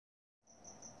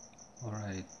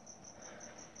Alright,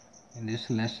 in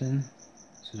this lesson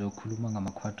sizokhuluma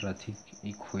ngama-quadratic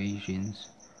equations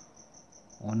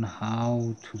on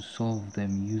how to solve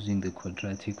them using the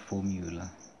quadratic formula.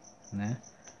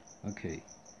 Okay,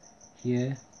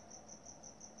 here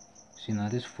sina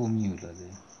this formula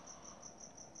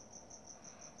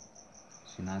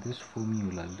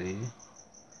there.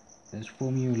 This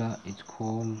formula is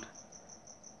called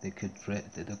the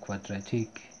quadratic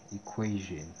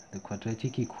equation. The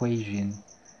quadratic equation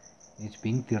is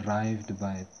being derived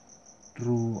by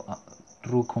through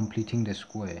completing the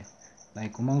square.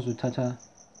 Like uma ngizothatha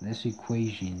this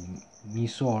equation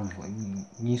solve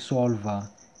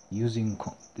using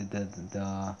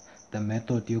the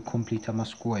method you complete ama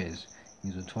squares,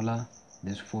 ngizothola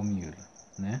this formula,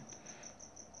 ne?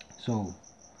 So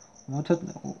uma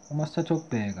sithatha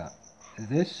ukubheka,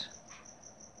 this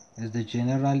is the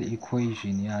general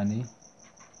equation yani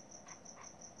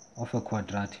of a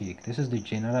quadratic. This is the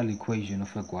general equation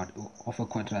of a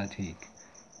quadratic.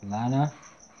 Lana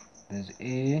there's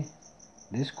a,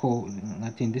 this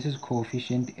is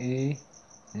coefficient a,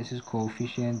 this is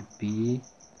coefficient b,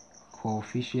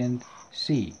 coefficient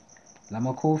c.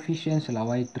 Lama coefficients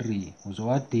lawa 3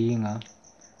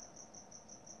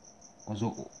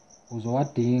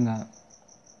 uzowadinga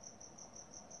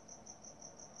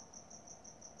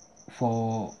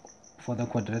for the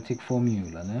quadratic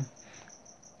formula, ne?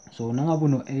 So nangabe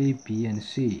no a, b and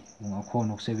c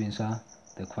ungakhona ukusebenzisa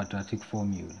the quadratic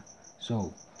formula.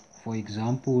 So for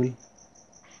example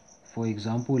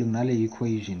nginale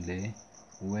equation le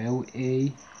where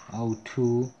a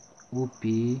awu2,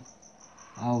 b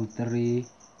awu3,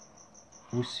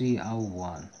 c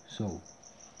awu1. So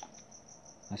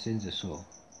asenze so,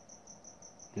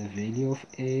 the value of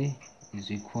a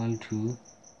is equal to,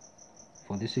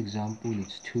 for this example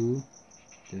it's 2,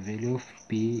 the value of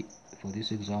b for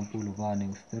this example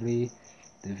ubani 3,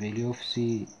 the value of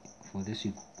c for this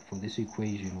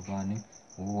equation ubani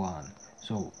 1.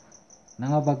 So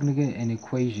nangaba kunike an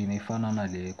equation efana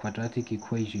nale, quadratic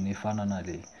equation efana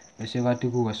nale, bese bathi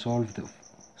kuwe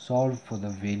solve for the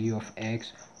value of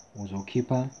x,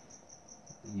 uzokhipha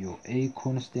your a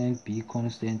constant, b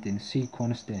constant and c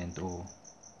constant, or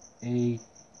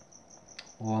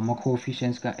ama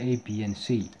coefficients ka a, b and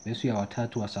c, bese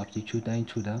uyawathatha uwasubstitute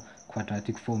into the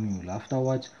quadratic formula.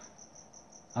 Afterwards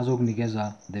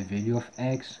azokunikeza the value of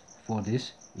x for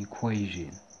this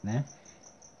equation, ne?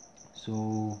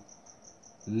 So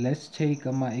let's take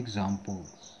my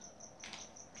examples.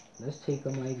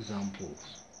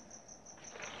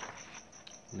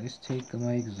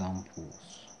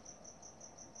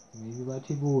 Maybe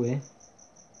bathi kuwe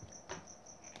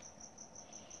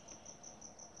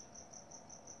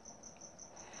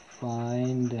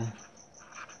find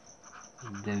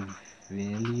the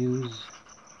values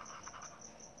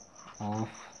of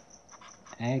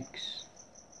x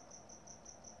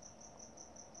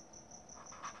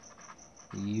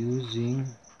using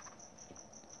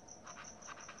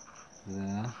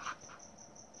the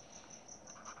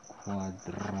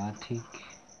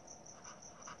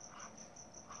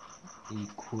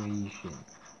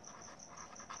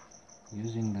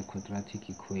quadratic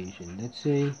equation. Let's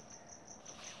say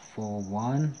for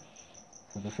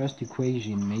the first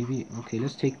equation, maybe, okay,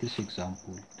 let's take this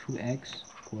example, 2x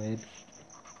squared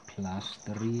plus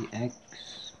 3x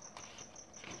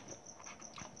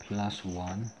plus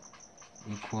 1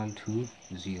 equal to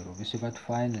 0. We say but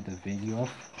find the value of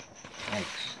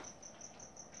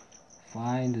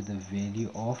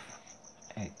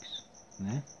x.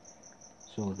 Ne?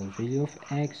 So the value of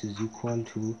x is equal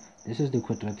to, this is the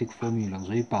quadratic formula,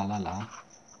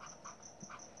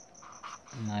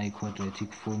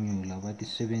 quadratic formula, but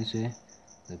it's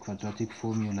the quadratic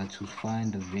formula to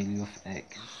find the value of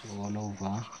x all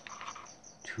over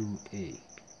 2a.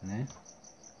 Ne?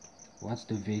 What's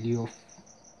the value of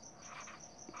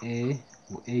a?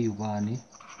 A ubani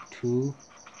 2,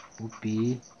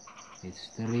 b it's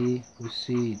 3,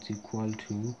 c it's equal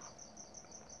to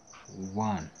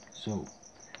 1. So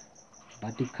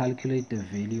but to calculate the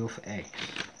value of x,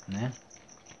 ne?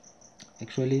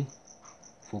 Actually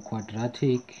for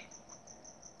quadratic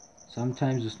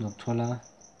sometimes it's not taller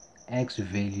x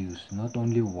values, not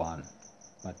only 1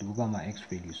 but my x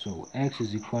values. So x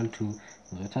is equal to,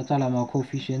 ngizothatha lama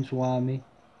coefficients wami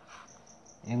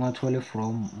engathole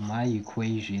from my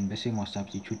equation bese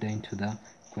ngiwasubstitute into the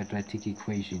quadratic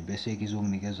equation bese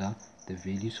kizonginikeza the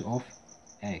values of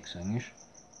x. Angisho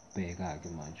bheka ke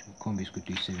manje ukhombisa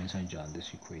ukuthi uyisebenzisa kanjani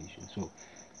this equation. So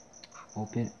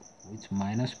open, it's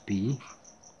minus b,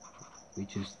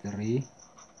 which is 3,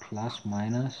 plus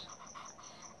minus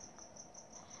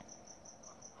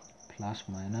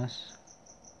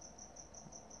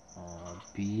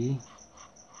b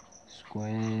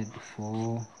squared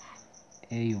 4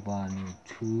 a ubani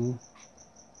 2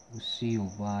 c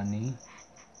ubani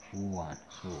 1,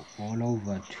 so all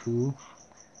over 2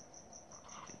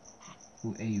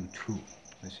 a u2.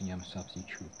 Let's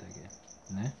substitute again,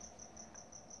 né?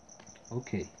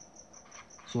 Okay,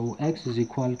 so x is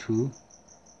equal to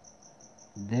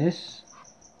this,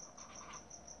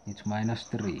 it's minus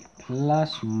 3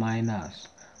 plus minus,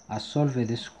 I solve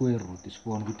the square root, this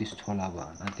one with this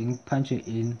tolerable. I think punch it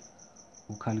in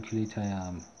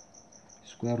calculator,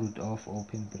 square root of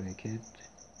open bracket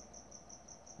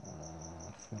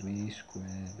 3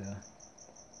 squared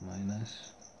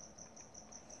minus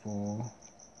 4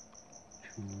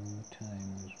 2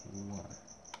 times 1.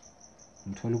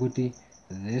 I'm told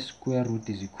this square root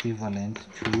is equivalent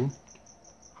to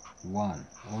 1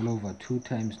 all over 2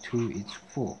 times 2, it's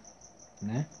 4,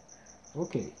 ne?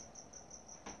 Okay,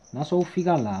 naso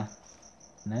ufika la,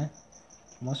 ne?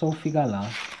 Maso ufika la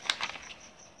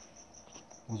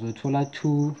uzothola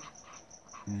two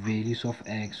values of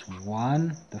x.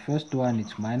 One, the first one,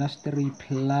 it's minus 3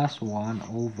 plus 1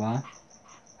 over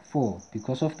 4.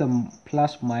 Because of the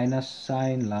plus minus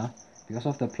sign la, because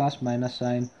of the plus minus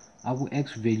sign, abu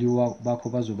x value bakho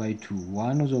bazoba 2.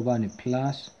 One uzoba ni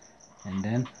plus, and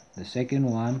then the second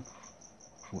one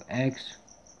for x,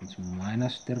 it's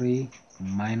minus 3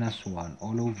 minus 1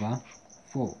 all over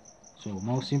 4. So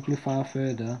now simplify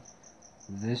further,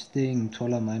 this thing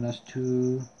tola minus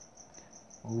 2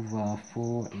 over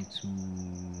 4, it's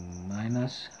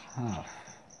minus half.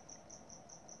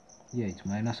 Yeah, it's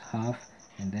minus half,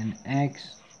 and then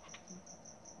x,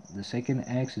 the second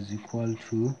x is equal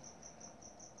to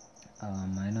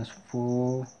minus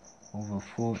 4 over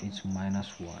 4, it's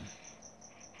minus 1.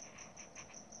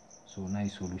 So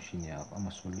nice solution here. I'm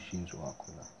a solutions work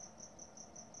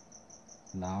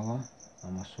lawa.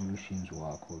 I'm a solutions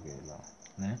work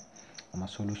ne? I'm a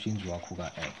solutions work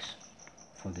x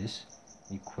for this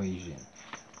equation.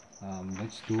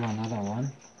 Let's do another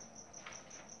one.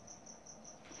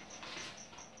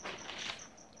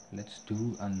 Let's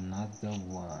do another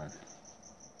one.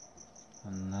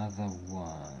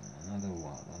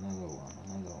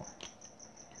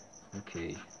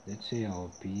 Okay, let's say our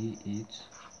b is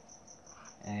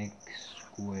x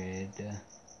squared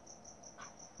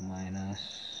minus,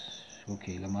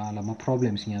 okay, lama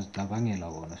problems ngiyazicabangela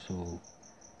wona, so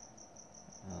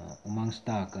uma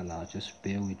ngistaka la, just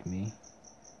bear with me.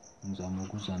 Ngizama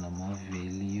ukuza nama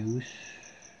values.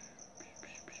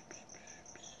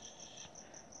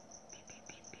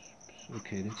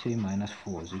 Okay, let's say minus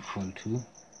 4 is equal to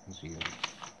 0.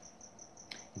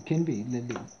 It can be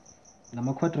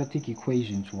nama quadratic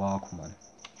equations wakho man.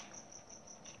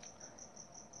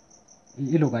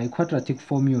 Iloka quadratic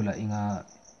formula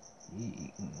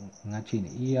ngathini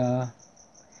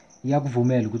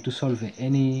iyakuvumela ukuthi usolve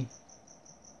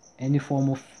any form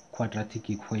of quadratic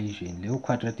equation. Leyo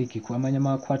quadratic amanye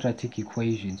ama quadratic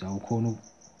equations awukhona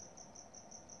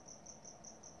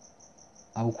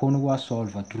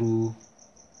ukuwasolve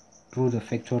through the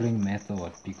factoring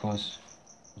method, because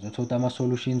uzothola ama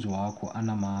solutions wakho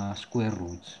anama square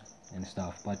roots and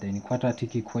stuff. But then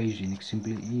quadratic equation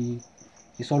simply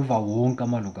isolve wonke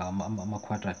amalunga ama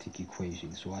quadratic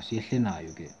equation. So asiyehle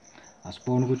nayo ke,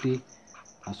 asibone ukuthi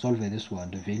asolve this one.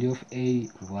 The value of a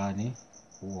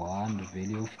 1, the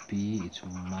value of b it's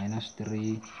minus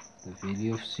 3, the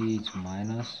value of c it's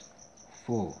minus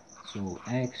 4. So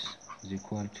x is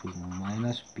equal to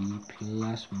minus b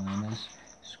plus minus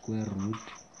square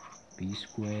root b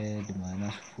squared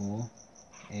minus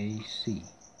 4ac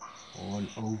all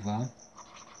over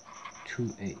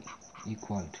 2a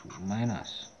equal to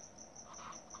minus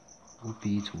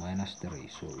b it's minus 3.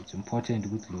 So it's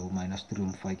important with low minus 3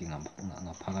 umfake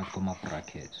ngaphakathi kwama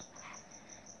brackets.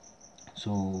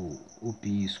 So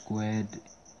b squared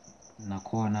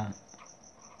nakhona,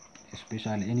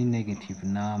 especially any negative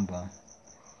number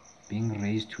being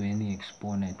raised to any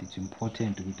exponent, it's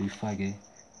important ukuthi uyifake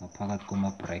ngaphakathi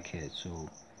kwama brackets. So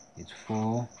it's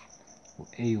 4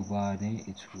 a ubani,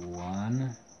 it's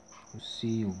 1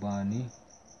 c ubani,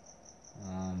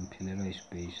 philelo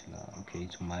space la, okay,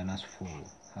 it's minus 4.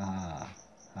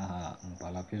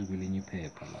 Ngibhala phezu kwelinye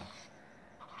iphepha la.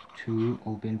 2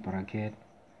 open bracket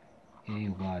a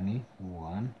ubani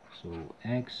 1. So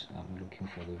x, I'm looking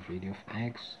for the value of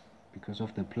x. Because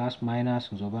of the plus minus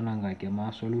ngizoba nangaki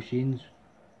ama solutions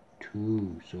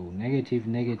 2. So negative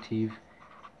negative,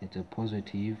 it's a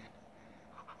positive,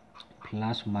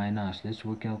 plus minus, let's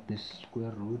work out this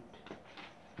square root.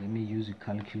 Let me use a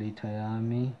calculator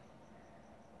yami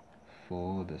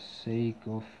for the sake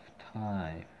of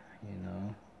time, you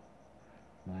know.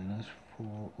 Minus plus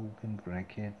 4 open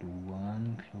bracket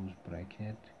 1 close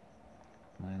bracket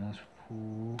minus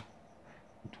 4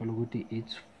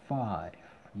 it's 5.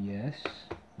 Yes,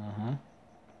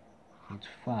 it's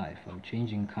 5. I'm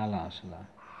changing colors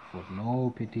for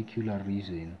no particular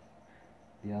reason.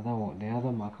 The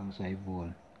other markers I've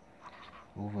won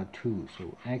over 2,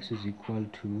 so x is equal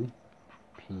to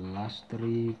plus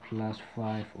 3 plus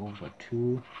 5 over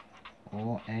 2,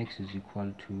 or x is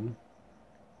equal to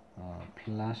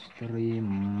plus 3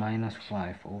 minus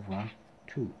 5 over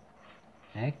 2.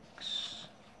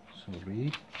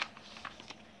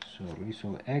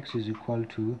 So x is equal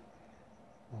to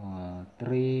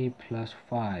 3 plus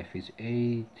 5 is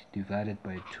 8 divided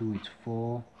by 2 is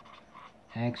 4.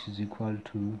 X is equal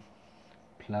to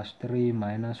plus 3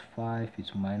 minus 5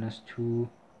 is minus 2.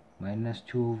 Minus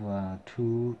 2 over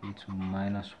 2 it's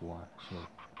minus 1. So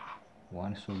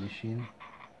one solution,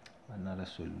 another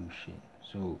solution.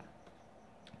 So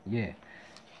yeah,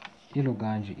 ilo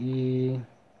kanje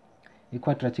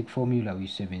i-quadratic formula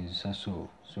uyisebenzisa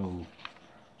so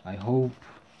I hope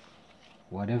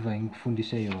whatever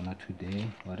ngikufundise yona today,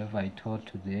 whatever I taught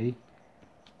today,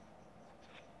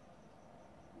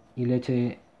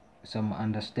 ilethe some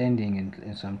understanding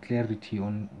and some clarity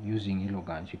on using ilo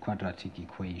kanje quadratic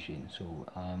equation. So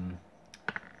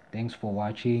thanks for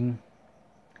watching.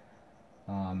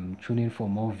 Tune in for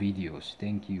more videos.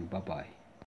 Thank you. Bye bye.